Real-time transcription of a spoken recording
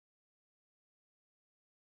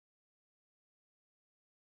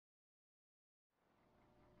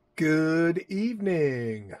Good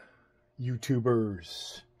evening,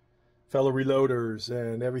 YouTubers, fellow reloaders,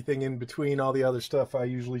 and everything in between, all the other stuff I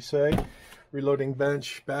usually say. Reloading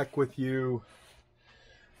Bench back with you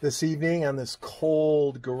this evening on this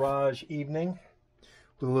cold garage evening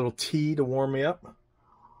with a little tea to warm me up.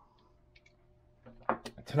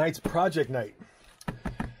 Tonight's project night,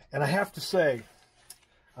 and I have to say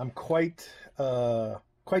I'm quite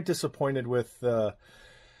disappointed with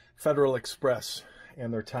Federal Express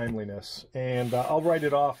and their timeliness, and I'll write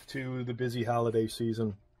it off to the busy holiday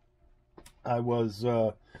season. I was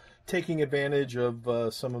taking advantage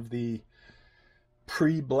of some of the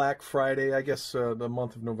pre-Black Friday. I guess the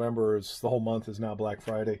month of November the whole month is now Black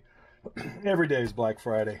Friday. Every day is Black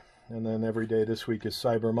Friday, and then every day this week is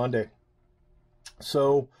Cyber Monday.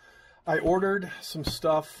 So I ordered some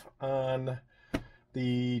stuff on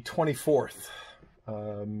the 24th,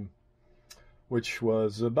 which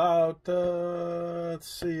was about, let's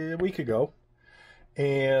see, a week ago.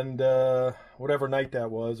 And whatever night that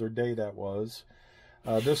was or day that was,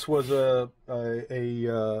 this was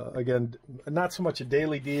again, not so much a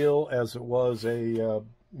daily deal as it was a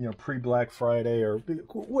pre-Black Friday, or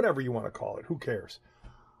whatever you want to call it. Who cares?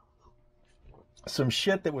 Some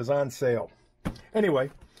shit that was on sale. Anyway,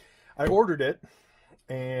 I ordered it,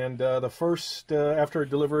 and the first, after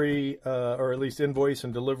delivery, or at least invoice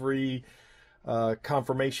and delivery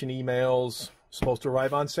confirmation emails, supposed to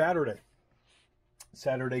arrive on Saturday.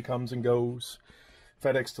 Saturday comes and goes.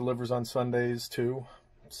 FedEx delivers on Sundays too.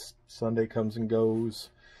 Sunday comes and goes.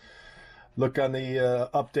 Look on the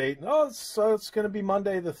update. Oh, it's going to be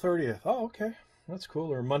Monday the 30th. Oh, okay. That's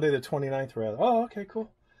cool. Or Monday the 29th, rather. Oh, okay,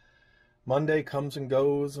 cool. Monday comes and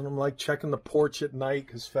goes, and I'm like checking the porch at night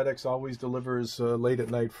because FedEx always delivers late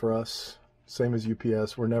at night for us. Same as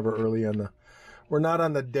UPS. We're never early on we're not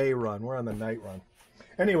on the day run. We're on the night run.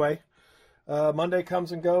 Anyway, Monday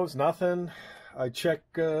comes and goes. Nothing. I check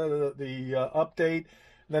the update.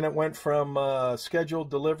 Then it went from scheduled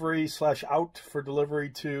delivery / out for delivery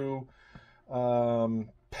to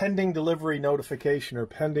pending delivery notification or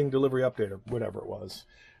pending delivery update or whatever it was.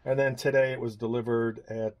 And then today it was delivered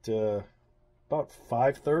at about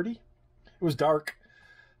 5:30. It was dark.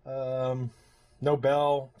 No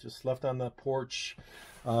bell, just left on the porch.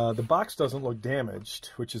 The box doesn't look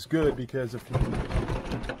damaged, which is good because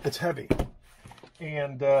it's heavy.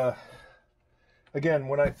 And again,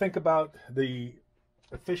 when I think about the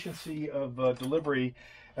efficiency of delivery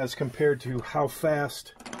as compared to how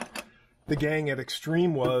fast the gang at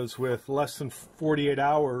Extreme was with less than 48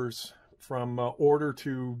 hours from order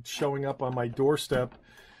to showing up on my doorstep.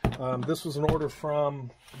 This was an order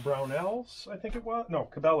from Brownells, I think it was. No,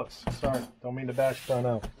 Cabela's. Sorry, don't mean to bash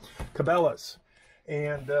Brownell. Cabela's.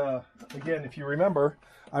 And again, if you remember,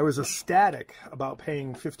 I was ecstatic about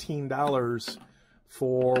paying $15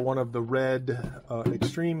 for one of the red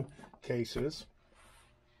Extreme cases.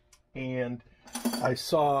 And I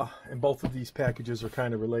saw, and both of these packages are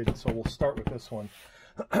kind of related, so we'll start with this one.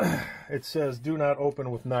 It says, do not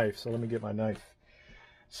open with knife, so let me get my knife.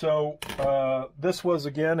 So this was,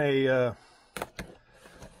 again, a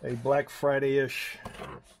Black Friday-ish,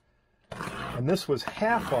 and this was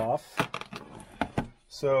half off.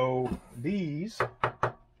 So these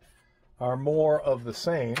are more of the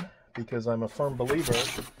same, because I'm a firm believer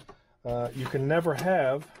you can never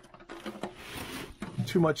have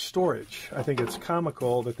too much storage. I think it's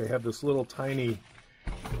comical that they have this little tiny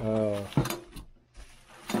bubble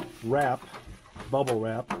wrap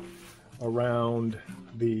around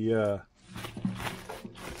the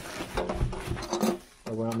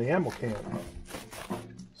ammo can.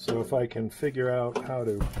 So if I can figure out how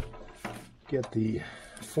to get the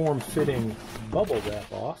form-fitting bubble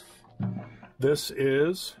wrap off, this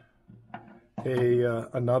is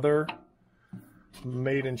another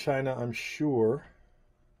made in China, I'm sure.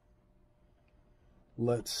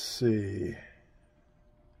 Let's see.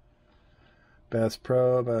 Bass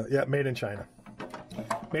Pro, yeah, made in China.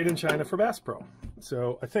 Made in China for Bass Pro.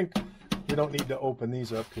 So I think we don't need to open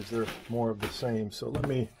these up because they're more of the same. So let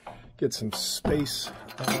me get some space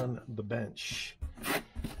on the bench.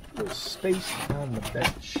 There's space on the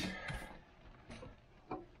bench.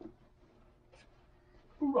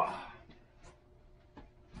 Hoorah.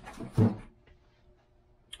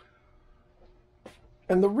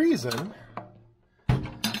 And the reason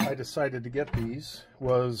I decided to get these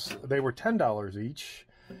was they were $10 each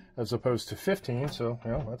as opposed to $15, so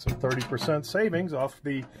that's a 30% savings off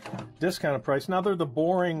the discounted price. Now they're the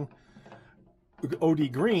boring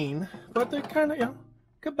OD green, but they're kind of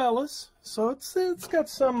Cabela's, so it's got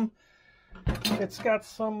some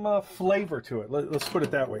flavor to it. Let's put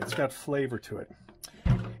it that way. It's got flavor to it.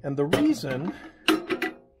 And the reason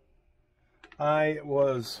I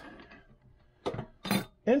was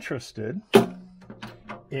interested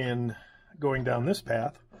in going down this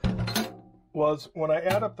path was when I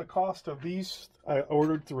add up the cost of these, I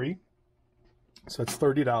ordered 3, so it's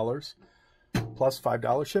 $30 plus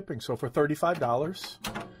 $5 shipping. So for $35,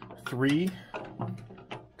 3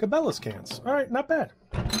 Cabela's cans. All right, not bad.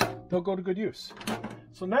 They'll go to good use.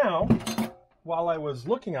 So now, while I was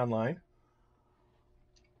looking online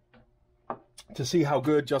to see how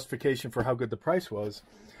good, justification for how good the price was,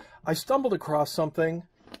 I stumbled across something,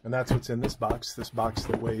 and that's what's in this box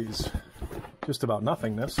that weighs just about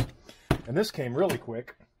nothingness. And this came really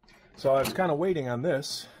quick. So I was kind of waiting on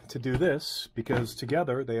this to do this because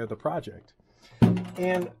together they are the project.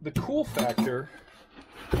 And the cool factor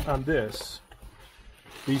on these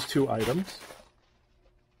 2 items,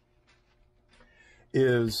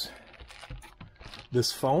 is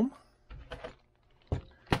this foam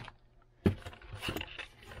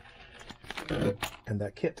and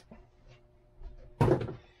that kit.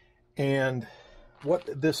 And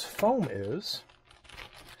what this foam is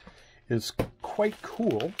quite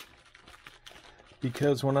cool,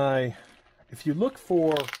 because if you look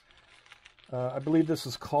for, I believe this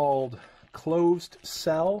is called closed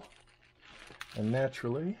cell, and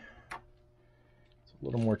naturally it's a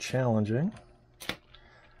little more challenging.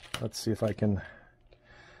 Let's see if I can,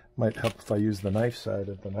 might help if I use the knife side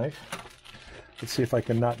of the knife. Let's see if I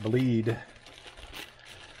can not bleed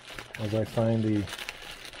as I find the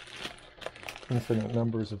infinite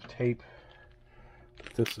numbers of tape.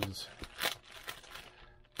 This is,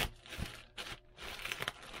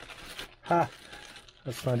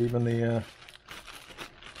 that's not even the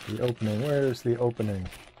opening. Where's the opening?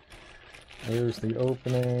 There's the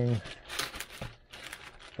opening.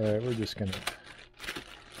 All right, we're just gonna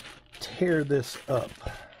tear this up.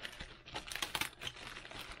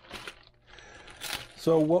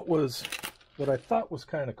 So what I thought was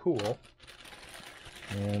kind of cool,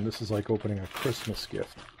 and this is like opening a Christmas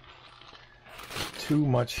gift. Too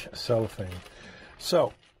much cellophane.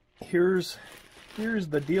 So here's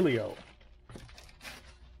the dealio.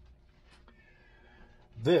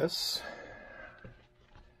 This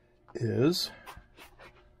is,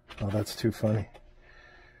 oh, that's too funny.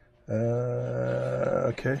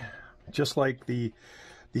 Okay, just like the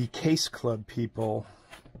Case Club people,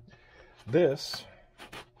 this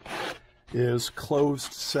is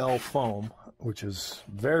closed cell foam, which is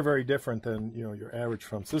very, very different than, you know, your average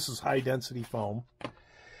foam. So this is high density foam.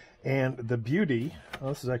 And the beauty,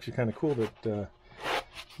 this is actually kind of cool that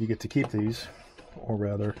you get to keep these, or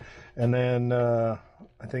rather. And then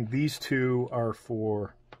I think these 2 are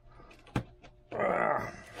for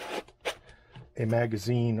a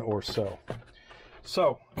magazine or so.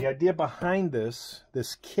 So the idea behind this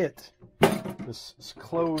kit, this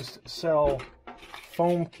closed cell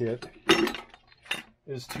foam kit,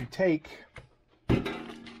 is to take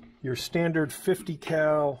your standard 50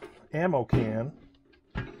 cal ammo can,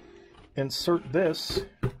 insert this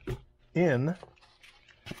in,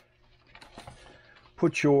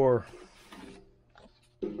 put your,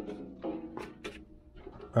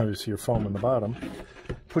 obviously your foam in the bottom,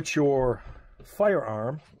 put your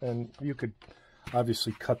firearm, and you could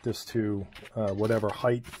obviously cut this to whatever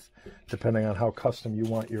height, depending on how custom you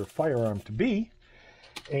want your firearm to be.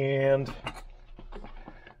 And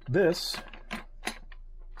this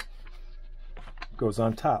goes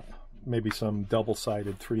on top. Maybe some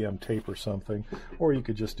double-sided 3M tape or something, or you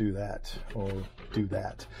could just do that, or do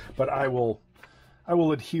that. But I will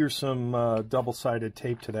adhere some double-sided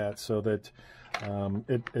tape to that so that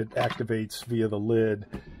it activates via the lid.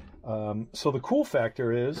 So the cool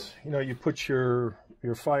factor is, you know, you put your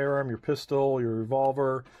firearm, your pistol, your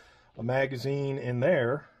revolver, a magazine in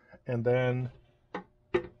there, and then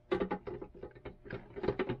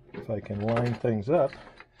if I can line things up,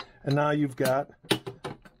 and now you've got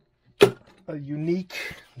a unique,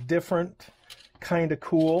 different, kind of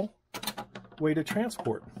cool way to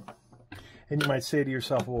transport. And you might say to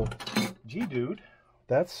yourself, well, gee, dude,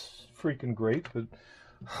 that's freaking great, but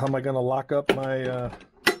how am I going to lock up my,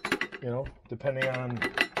 you know, depending on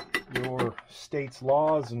your state's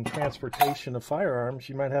laws and transportation of firearms,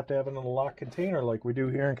 you might have to have it in a locked container like we do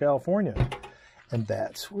here in California. And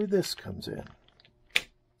that's where this comes in.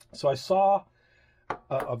 So I saw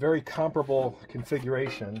a very comparable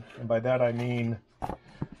configuration, and by that I mean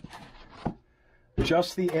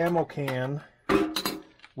just the ammo can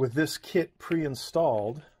with this kit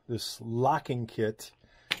pre-installed. This locking kit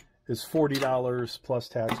is $40 plus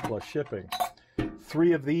tax plus shipping.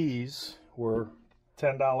 3 of these were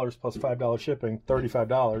 $10 plus $5 shipping,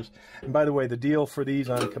 $35. And by the way, the deal for these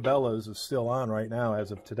on Cabela's is still on right now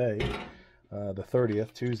as of today, the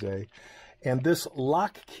 30th, Tuesday. And this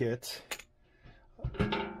lock kit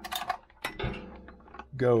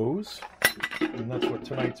goes, and that's what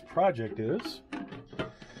tonight's project is.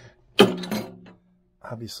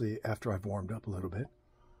 Obviously, after I've warmed up a little bit.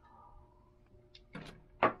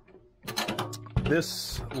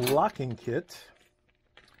 This locking kit,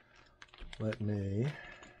 is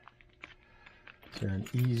there an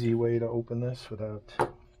easy way to open this without,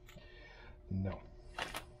 no,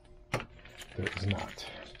 there is not.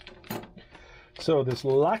 So this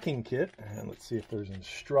locking kit, and let's see if there's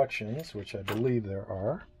instructions, which I believe there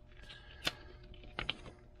are.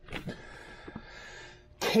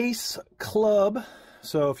 Case Club.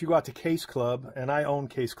 So if you go out to Case Club, and I own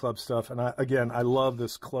Case Club stuff, and I love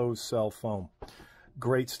this closed cell foam.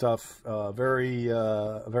 Great stuff, very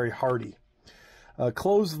hardy.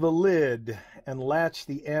 Close the lid and latch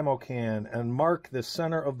the ammo can and mark the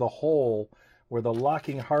center of the hole where the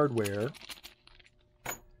locking hardware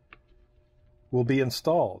will be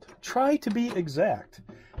installed. Try to be exact.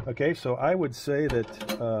 Okay, so I would say that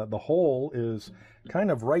the hole is kind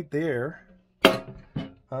of right there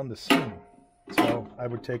on the seam. So I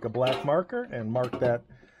would take a black marker and mark that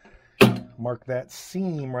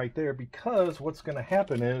seam right there, because what's going to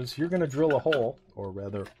happen is you're going to drill a hole, or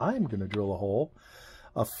rather I'm going to drill a hole,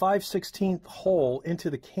 a 5/16 hole into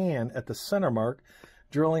the can at the center mark.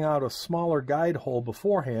 Drilling out a smaller guide hole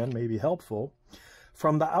beforehand may be helpful.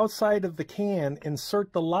 From the outside of the can,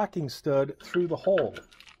 insert the locking stud through the hole.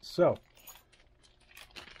 So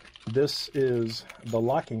this is the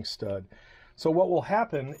locking stud. So what will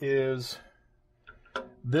happen is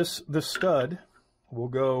the stud will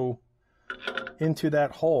go into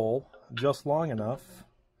that hole just long enough.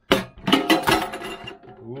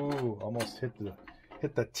 Ooh, almost hit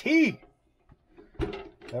the T.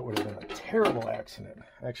 That would have been a terrible accident.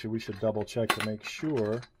 Actually, we should double check to make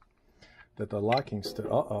sure that the locking stud,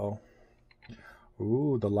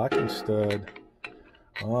 ooh, the locking stud.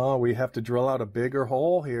 Oh, we have to drill out a bigger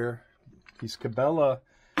hole here. These Cabela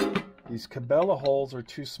holes are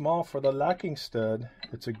too small for the locking stud.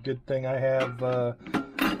 It's a good thing I have a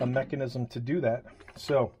mechanism to do that.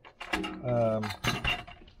 So,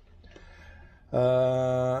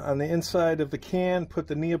 on the inside of the can, put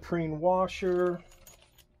the neoprene washer,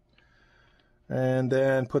 and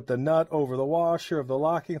then put the nut over the washer of the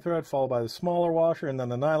locking thread, followed by the smaller washer, and then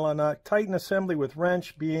the nylon nut. Tighten assembly with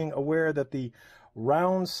wrench, being aware that the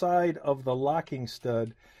round side of the locking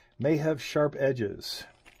stud may have sharp edges.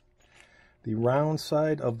 The round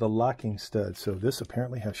side of the locking stud. So this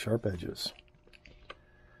apparently has sharp edges.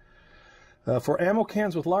 For ammo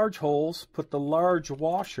cans with large holes, put the large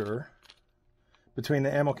washer between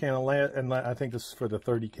the ammo can and I think this is for the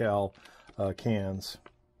 30 cal cans.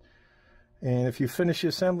 And if you finish the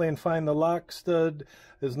assembly and find the lock stud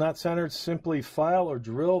is not centered, simply file or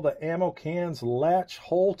drill the ammo can's latch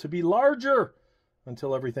hole to be larger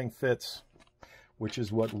until everything fits, which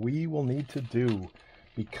is what we will need to do,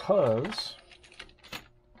 because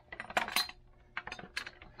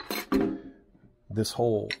this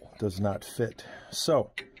hole does not fit. So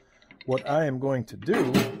what I am going to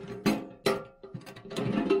do,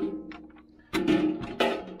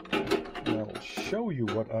 I will show you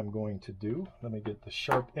what I'm going to do. Let me get the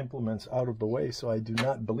sharp implements out of the way so I do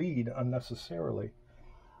not bleed unnecessarily.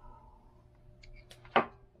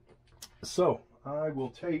 So I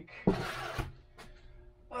will take,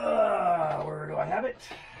 where do I have it?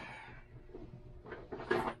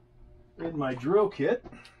 In my drill kit.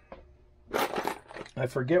 I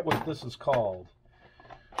forget what this is called,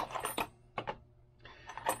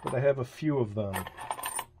 but I have a few of them.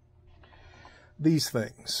 These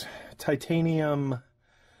things, titanium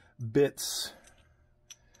bits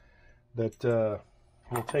that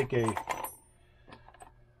will take a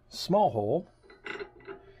small hole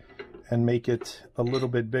and make it a little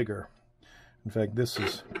bit bigger. In fact, this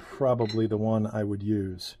is probably the one I would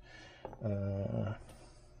use.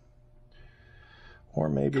 Or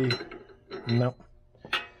maybe, no.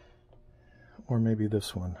 Or maybe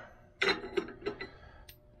this one.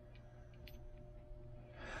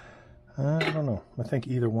 I don't know. I think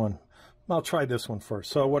either one. I'll try this one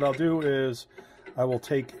first. So what I'll do is I will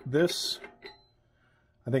take this,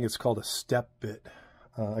 I think it's called a step bit.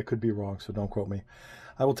 I could be wrong, so don't quote me.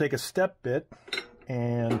 I will take a step bit,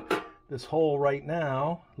 and this hole right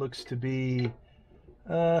now looks to be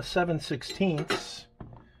 7/16,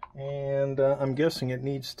 and I'm guessing it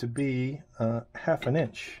needs to be 1/2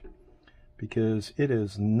 inch, because it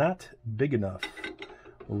is not big enough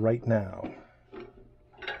right now.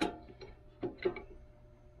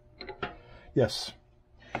 Yes.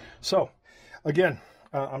 So, again,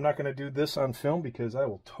 I'm not going to do this on film because I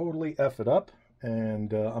will totally F it up,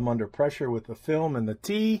 and I'm under pressure with the film and the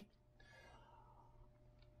T.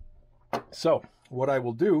 So what I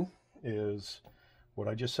will do is what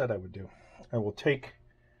I just said I would do. I will take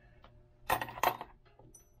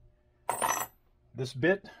this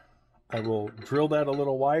bit, I will drill that a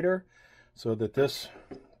little wider so that this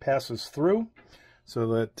passes through, so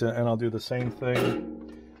that, and I'll do the same thing.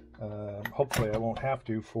 Hopefully I won't have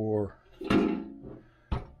to for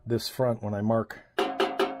this front when I mark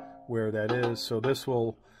where that is. So this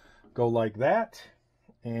will go like that,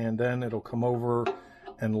 and then it'll come over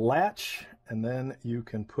and latch, and then you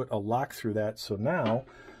can put a lock through that. So now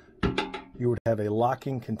you would have a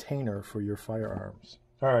locking container for your firearms.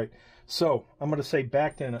 All right, so I'm going to say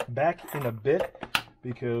back in a bit,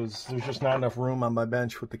 because there's just not enough room on my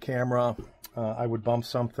bench with the camera. I would bump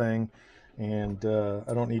something, and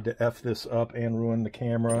I don't need to F this up and ruin the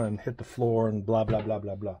camera and hit the floor and blah, blah, blah,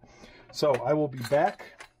 blah, blah. So I will be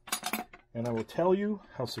back, and I will tell you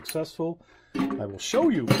how successful, I will show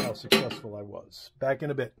you how successful I was. Back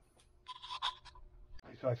in a bit.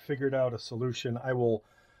 If I figured out a solution, I will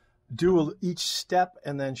do each step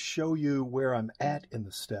and then show you where I'm at in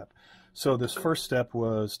the step. So this first step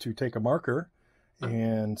was to take a marker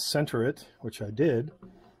and center it, which I did.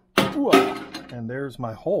 And there's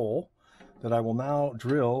my hole that I will now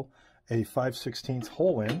drill a 5/16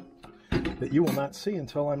 hole in that you will not see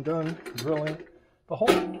until I'm done drilling the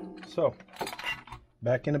hole. So,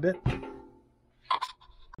 back in a bit.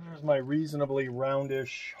 There's my reasonably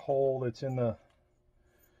roundish hole that's in the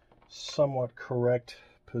somewhat correct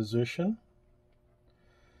position.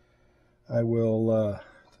 I will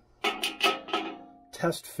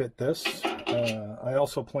test fit this. I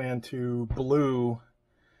also plan to glue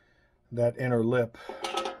that inner lip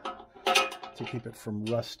to keep it from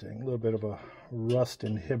rusting. A little bit of a rust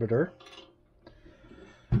inhibitor.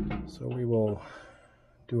 So we will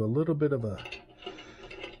do a little bit of a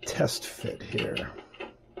test fit here.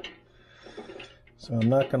 So I'm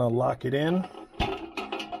not going to lock it in,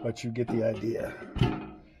 but you get the idea.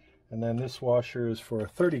 And then this washer is for a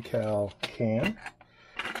 30 cal can,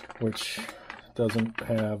 which doesn't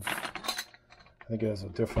have, I think it has a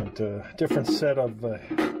different set of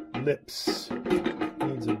lips.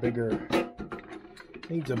 Needs a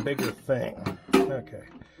bigger thing. Okay,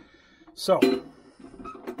 so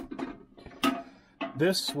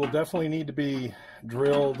this will definitely need to be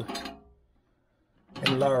drilled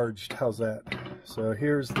enlarged. How's that? So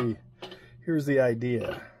here's the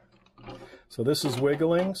idea. So this is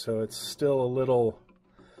wiggling, so it's still a little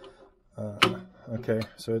okay,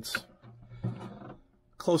 so it's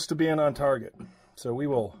close to being on target. So we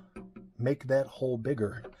will make that hole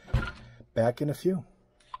bigger. Back in a few.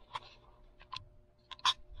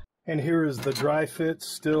 And here is the dry fit,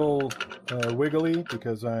 still wiggly,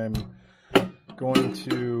 because I'm going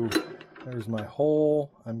to, there's my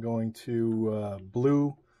hole, I'm going to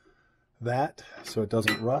blue that so it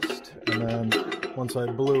doesn't rust, and then once I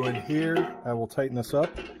blue in here, I will tighten this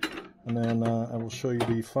up, and then I will show you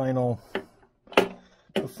the final.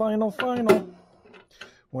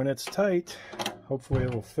 When it's tight, hopefully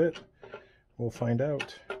it will fit. We'll find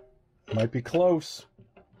out. Might be close.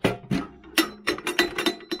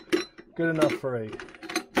 Good enough for a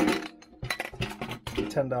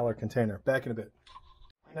 $10 container. Back in a bit.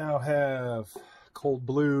 I now have cold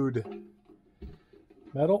blued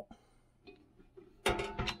metal.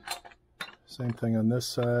 Same thing on this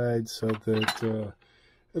side, so that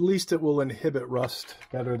at least it will inhibit rust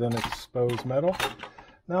better than exposed metal.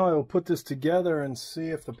 Now I will put this together and see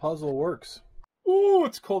if the puzzle works. Ooh,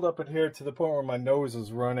 it's cold up in here to the point where my nose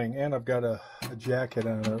is running, and I've got a jacket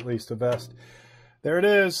on, or at least a vest. There it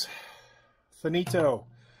is. Finito.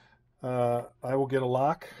 I will get a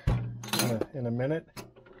lock in a minute.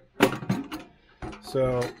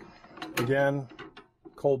 So, again,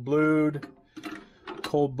 cold blued,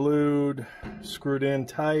 screwed in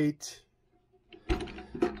tight.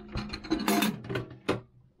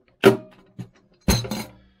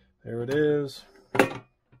 There it is. I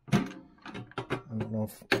don't know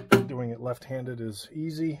if doing it left-handed is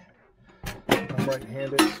easy. I'm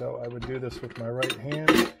right-handed, so I would do this with my right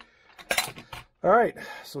hand. All right,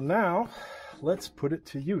 so now let's put it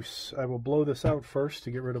to use. I will blow this out first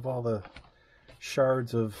to get rid of all the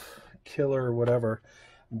shards of killer or whatever.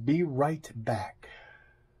 Be right back.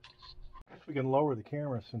 We can lower the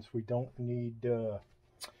camera since we don't need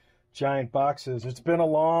giant boxes. It's been a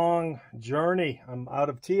long journey. I'm out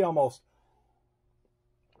of tea almost.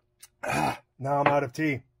 Now I'm out of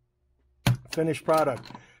tea. Finished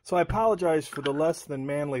product. So I apologize for the less than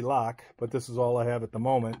manly lock, but this is all I have at the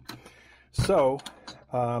moment. So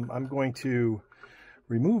I'm going to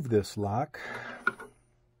remove this lock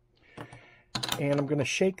and I'm going to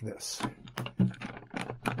shake this.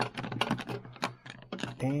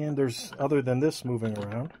 And there's, other than this moving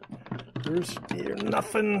around, there's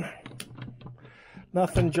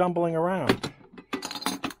nothing jumbling around,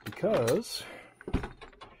 because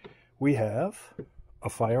we have a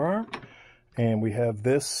firearm and we have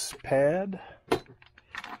this pad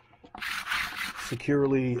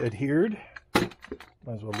securely adhered.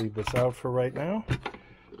 Might as well leave this out for right now.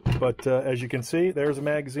 But as you can see, there's a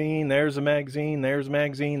magazine, there's a magazine, there's a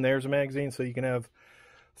magazine, there's a magazine. So you can have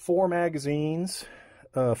 4 magazines,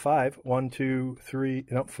 5, 1, 2, 3,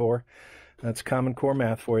 no, 4. That's Common Core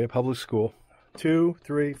math for you, public school. 2,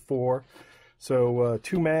 3, 4. So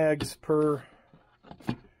 2 mags per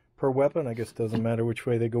weapon. I guess it doesn't matter which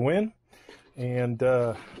way they go in. And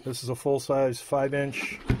this is a full-size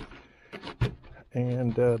 5-inch.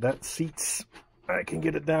 And that seats, I can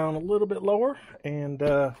get it down a little bit lower. And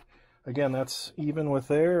again, that's even with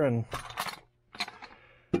there. And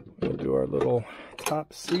we'll do our little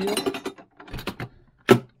top seal.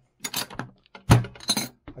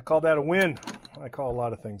 I call that a win. I call a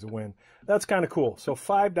lot of things a win. That's kind of cool. So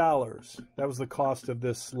 $5. That was the cost of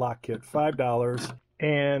this lock kit. $5.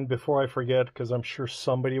 And before I forget, because I'm sure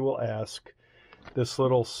somebody will ask, this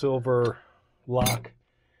little silver lock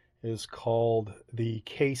is called the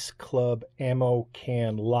Case Club Ammo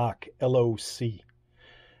Can Lock, LOC.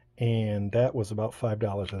 And that was about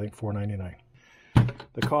 $5, I think $4.99.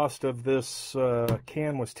 The cost of this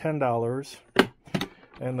can was $10.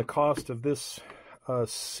 And the cost of this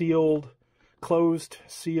closed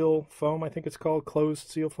seal foam, I think it's called, closed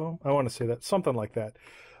seal foam. I want to say that, something like that.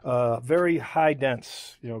 Very high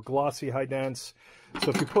dense, glossy, high dense.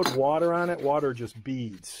 So if you put water on it, water just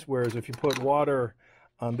beads. Whereas if you put water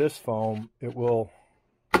on this foam, it will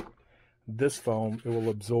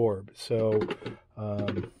absorb. So,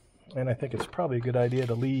 and I think it's probably a good idea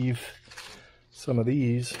to leave some of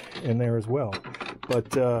these in there as well.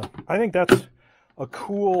 But I think that's a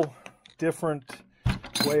cool, different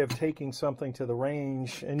way of taking something to the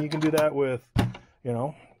range. And you can do that with,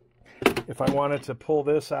 if I wanted to pull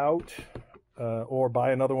this out or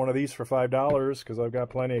buy another one of these for $5, because I've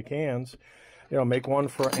got plenty of cans, make one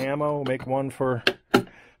for ammo, make one for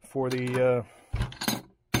the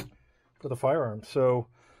firearm. So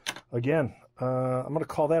again, I'm going to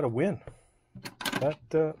call that a win.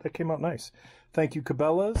 That came out nice. Thank you,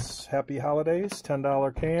 Cabela's. Happy holidays.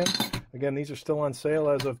 $10 can. Again, these are still on sale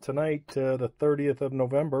as of tonight, the 30th of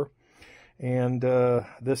November. And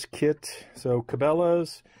this kit, so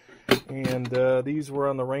Cabela's, and these were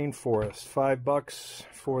on the Rainforest. $5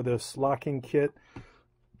 for this locking kit.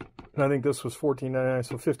 And I think this was $14.99,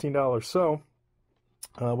 so $15. So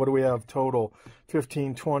what do we have total?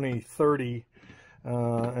 15, 20, 30,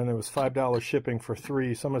 and it was $5 shipping for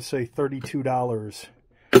 3. So I'm going to say $32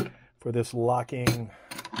 for this locking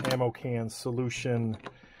ammo can solution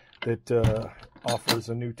that offers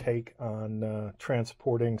a new take on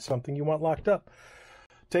transporting something you want locked up.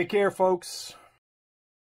 Take care, folks.